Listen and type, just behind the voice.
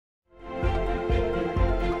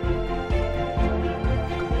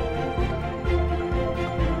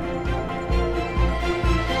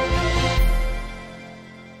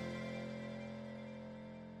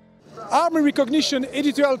Army Recognition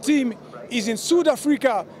editorial team is in South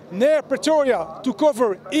Africa, near Pretoria, to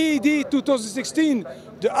cover AAD 2016,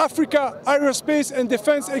 the Africa Aerospace and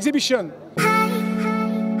Defense exhibition.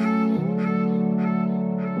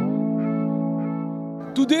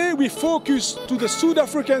 Today we focus to the South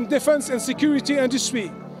African defense and security industry.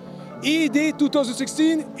 AAD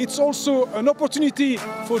 2016, it's also an opportunity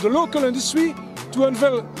for the local industry to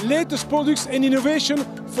unveil latest products and innovation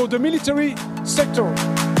for the military sector.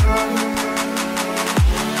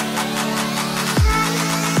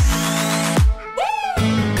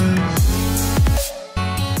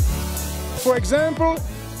 For example,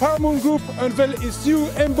 Paramount Group unveiled its new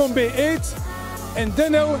Mbombe 8 and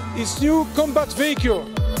Denel its new combat vehicle.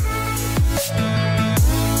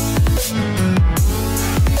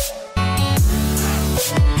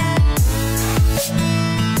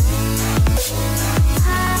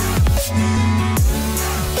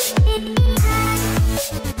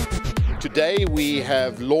 Today we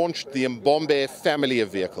have launched the Mbombe family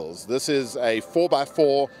of vehicles. This is a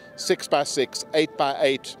 4x4, 6x6,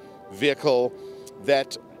 8x8 vehicle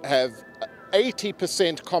that have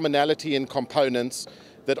 80% commonality in components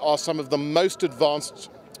that are some of the most advanced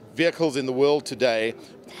vehicles in the world today,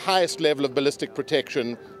 highest level of ballistic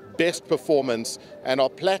protection, best performance, and are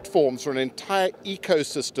platforms for an entire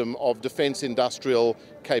ecosystem of defense industrial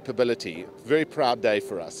capability. Very proud day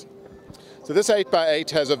for us. So this 8x8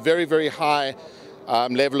 has a very, very high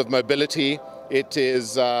level of mobility. It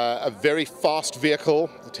is a very fast vehicle.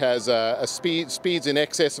 It has speeds in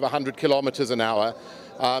excess of 100 kilometers an hour.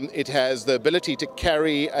 It has the ability to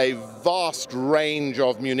carry a vast range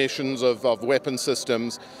of munitions, of weapon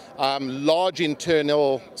systems, large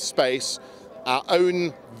internal space, our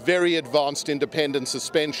own very advanced independent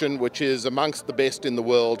suspension, which is amongst the best in the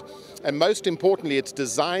world. And most importantly, it's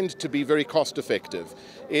designed to be very cost effective.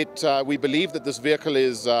 We believe that this vehicle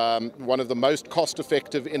is one of the most cost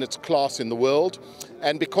effective in its class in the world.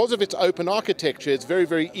 And because of its open architecture, it's very,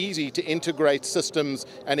 very easy to integrate systems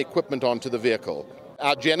and equipment onto the vehicle.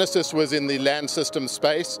 Our genesis was in the land system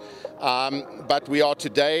space, but we are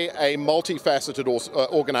today a multifaceted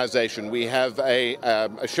organization. We have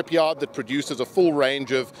a shipyard that produces a full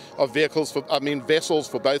range of vehicles, vessels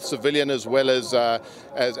for both civilian as well as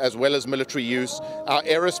military use. Our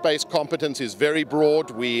aerospace competence is very broad.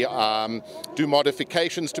 We do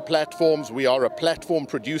modifications to platforms. We are a platform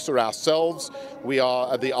producer ourselves. We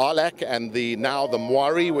are the Arlac and now the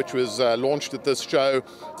Mwari, which was launched at this show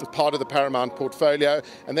as part of the Paramount portfolio.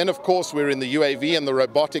 And then, of course, we're in the UAV and the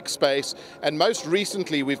robotic space. And most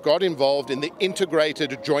recently, we've got involved in the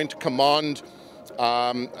integrated joint command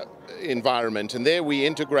environment. And there we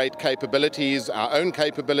integrate capabilities, our own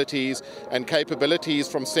capabilities, and capabilities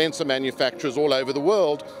from sensor manufacturers all over the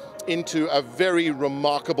world into a very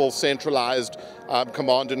remarkable centralized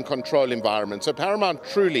command and control environment. So Paramount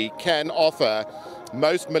truly can offer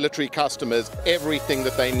most military customers everything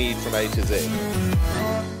that they need from A to Z.